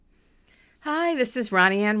Hi, this is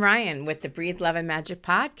Ronnie Ann Ryan with the Breathe Love and Magic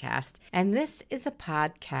podcast, and this is a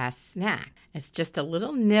podcast snack. It's just a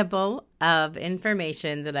little nibble of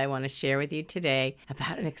information that I want to share with you today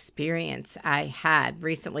about an experience I had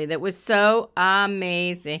recently that was so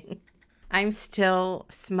amazing. I'm still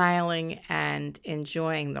smiling and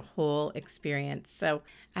enjoying the whole experience. So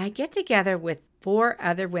I get together with 4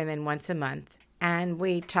 other women once a month, and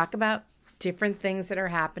we talk about different things that are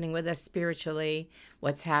happening with us spiritually,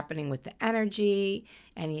 what's happening with the energy,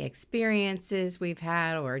 any experiences we've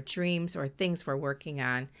had or dreams or things we're working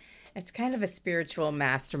on. It's kind of a spiritual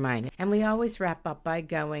mastermind. And we always wrap up by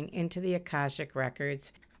going into the Akashic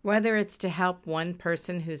Records, whether it's to help one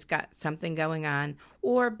person who's got something going on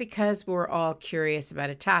or because we're all curious about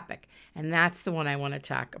a topic. And that's the one I want to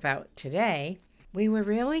talk about today. We were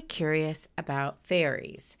really curious about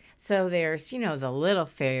fairies. So there's, the little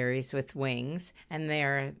fairies with wings, and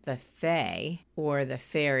they're the fae, or the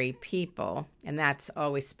fairy people, and that's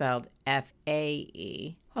always spelled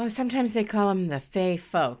F-A-E. Oh, sometimes they call them the fae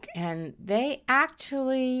folk, and they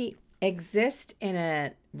actually exist in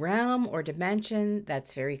a realm or dimension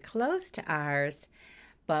that's very close to ours,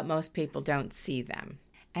 but most people don't see them.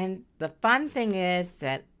 And the fun thing is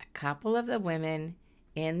that a couple of the women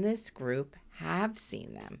in this group have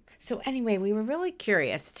seen them. So anyway, we were really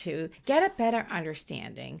curious to get a better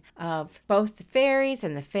understanding of both the fairies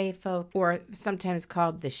and the fae folk, or sometimes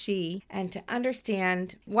called the she, and to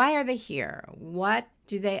understand why are they here? What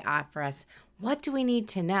do they offer us? What do we need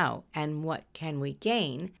to know? And what can we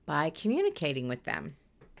gain by communicating with them?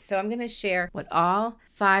 So I'm going to share what all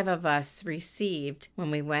 5 of us received when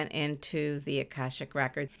we went into the Akashic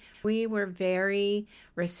Record. We were very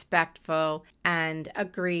respectful and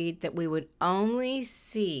agreed that we would only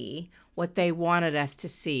see what they wanted us to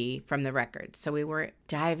see from the records. So we weren't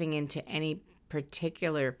diving into any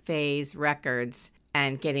particular phase records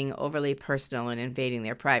and getting overly personal and invading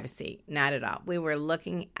their privacy. Not at all. We were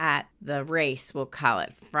looking at the race, we'll call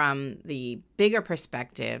it, from the bigger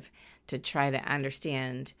perspective to try to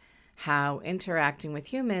understand how interacting with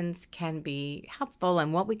humans can be helpful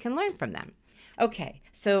and what we can learn from them. Okay,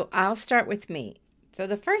 so I'll start with me. So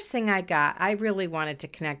the first thing I got, I really wanted to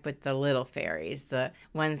connect with the little fairies, the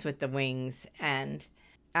ones with the wings, and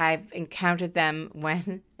I've encountered them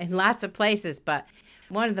in lots of places, but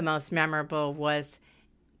one of the most memorable was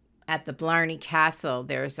at the Blarney Castle.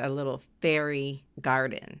 There's a little fairy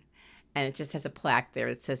garden. And it just has a plaque there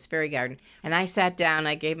that says Fairy Garden. And I sat down.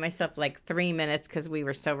 I gave myself like 3 minutes because we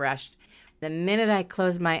were so rushed. The minute I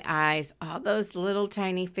closed my eyes, all those little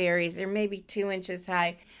tiny fairies, they're maybe 2 inches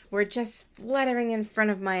high, were just fluttering in front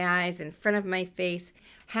of my eyes, in front of my face.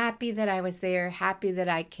 Happy that I was there. Happy that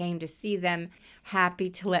I came to see them. Happy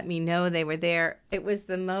to let me know they were there. It was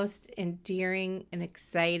the most endearing and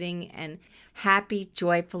exciting and happy,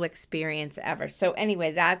 joyful experience ever. So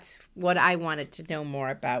anyway, that's what I wanted to know more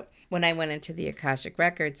about when I went into the Akashic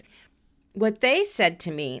Records. What they said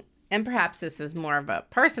to me, and perhaps this is more of a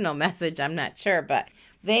personal message, I'm not sure, but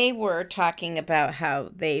they were talking about how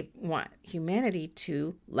they want humanity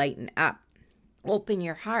to lighten up, open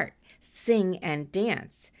your heart, sing and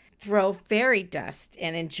dance, throw fairy dust,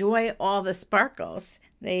 and enjoy all the sparkles.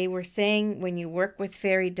 They were saying when you work with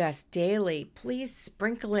fairy dust daily, please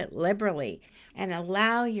sprinkle it liberally and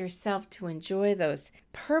allow yourself to enjoy those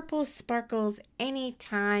purple sparkles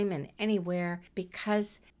anytime and anywhere,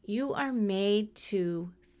 because you are made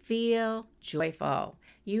to feel joyful.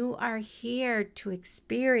 You are here to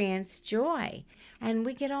experience joy. And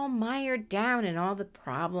we get all mired down in all the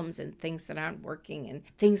problems and things that aren't working and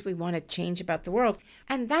things we want to change about the world.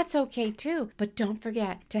 And that's okay too. But don't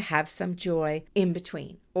forget to have some joy in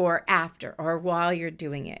between or after or while you're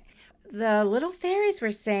doing it. The little fairies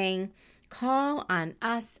were saying, call on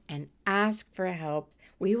us and ask for help.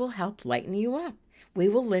 We will help lighten you up. We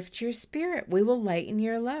will lift your spirit. We will lighten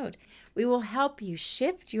your load. We will help you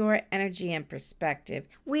shift your energy and perspective.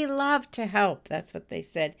 We love to help. That's what they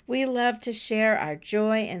said. We love to share our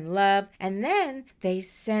joy and love. And then they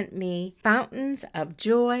sent me fountains of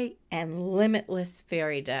joy and limitless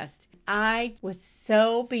fairy dust. I was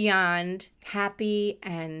so beyond happy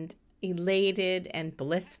and elated and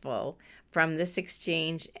blissful from this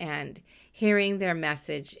exchange and hearing their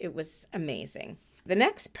message. It was amazing. The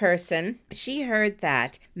next person, she heard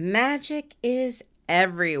that magic is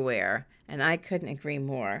everywhere, and I couldn't agree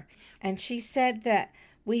more. And she said that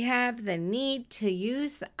we have the need to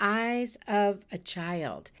use the eyes of a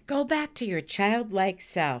child. Go back to your childlike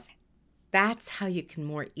self. That's how you can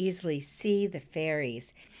more easily see the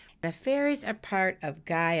fairies. The fairies are part of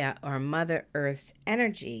Gaia, or Mother Earth's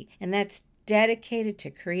energy, and that's dedicated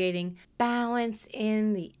to creating balance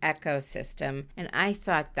in the ecosystem. And I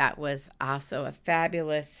thought that was also a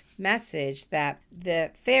fabulous message that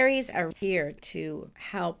the fairies are here to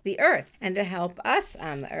help the earth and to help us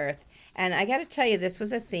on the earth. And I got to tell you, this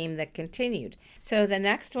was a theme that continued. So the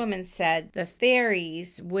next woman said, the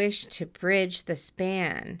fairies wish to bridge the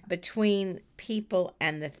span between people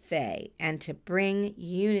and the fae and to bring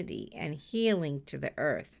unity and healing to the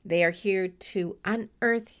earth. They are here to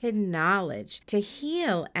unearth hidden knowledge, to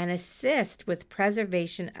heal and assist with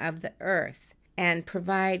preservation of the earth and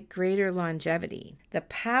provide greater longevity. The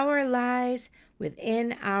power lies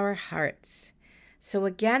within our hearts. So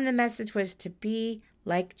again, the message was to be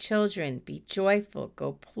like children, be joyful,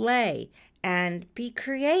 go play, and be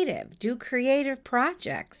creative. Do creative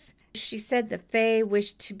projects. She said the fae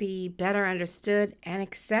wish to be better understood and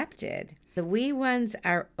accepted. The wee ones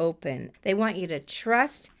are open. They want you to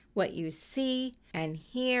trust what you see and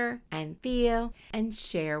hear and feel and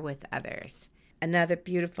share with others. Another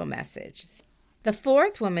beautiful message. The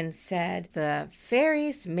fourth woman said, the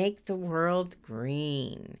fairies make the world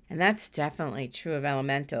green. And that's definitely true of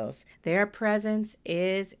elementals. Their presence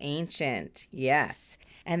is ancient, yes.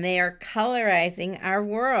 And they are colorizing our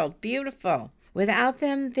world. Beautiful. Without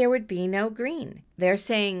them, there would be no green. They're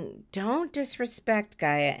saying, don't disrespect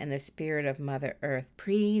Gaia and the spirit of Mother Earth.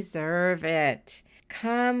 Preserve it.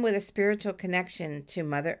 Come with a spiritual connection to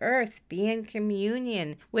Mother Earth. Be in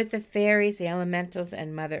communion with the fairies, the elementals,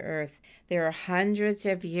 and Mother Earth. There are hundreds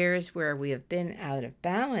of years where we have been out of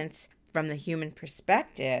balance from the human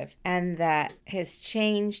perspective, and that has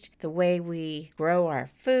changed the way we grow our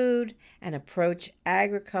food and approach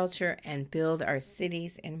agriculture and build our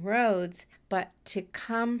cities and roads. But to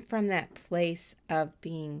come from that place of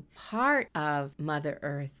being part of Mother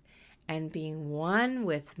Earth and being one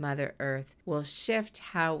with Mother Earth will shift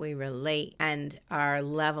how we relate and our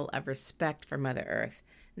level of respect for Mother Earth.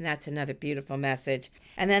 And that's another beautiful message.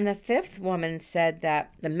 And then the fifth woman said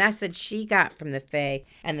that the message she got from the fae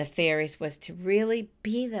and the fairies was to really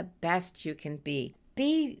be the best you can be.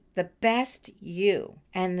 Be the best you.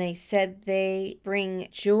 And they said they bring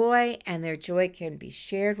joy, and their joy can be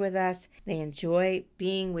shared with us. They enjoy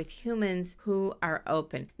being with humans who are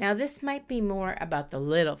open. Now, this might be more about the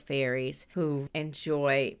little fairies who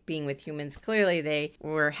enjoy being with humans. Clearly, they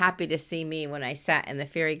were happy to see me when I sat in the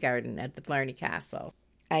fairy garden at the Blarney Castle.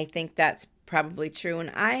 I think that's probably true. And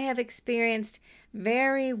I have experienced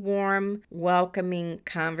very warm, welcoming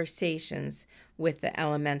conversations with the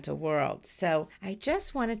elemental world. So I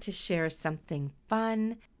just wanted to share something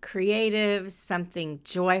fun, creative, something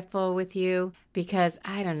joyful with you, because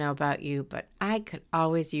I don't know about you, but I could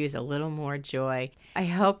always use a little more joy. I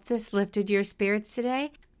hope this lifted your spirits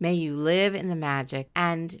today. May you live in the magic,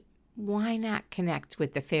 and why not connect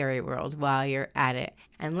with the fairy world while you're at it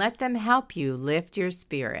and let them help you lift your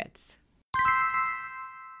spirits.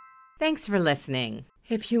 Thanks for listening.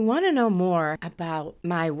 If you want to know more about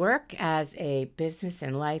my work as a business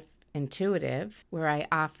and life intuitive, where I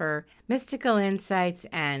offer mystical insights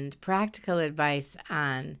and practical advice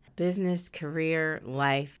on business, career,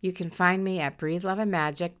 life, you can find me at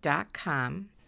breatheloveandmagic.com.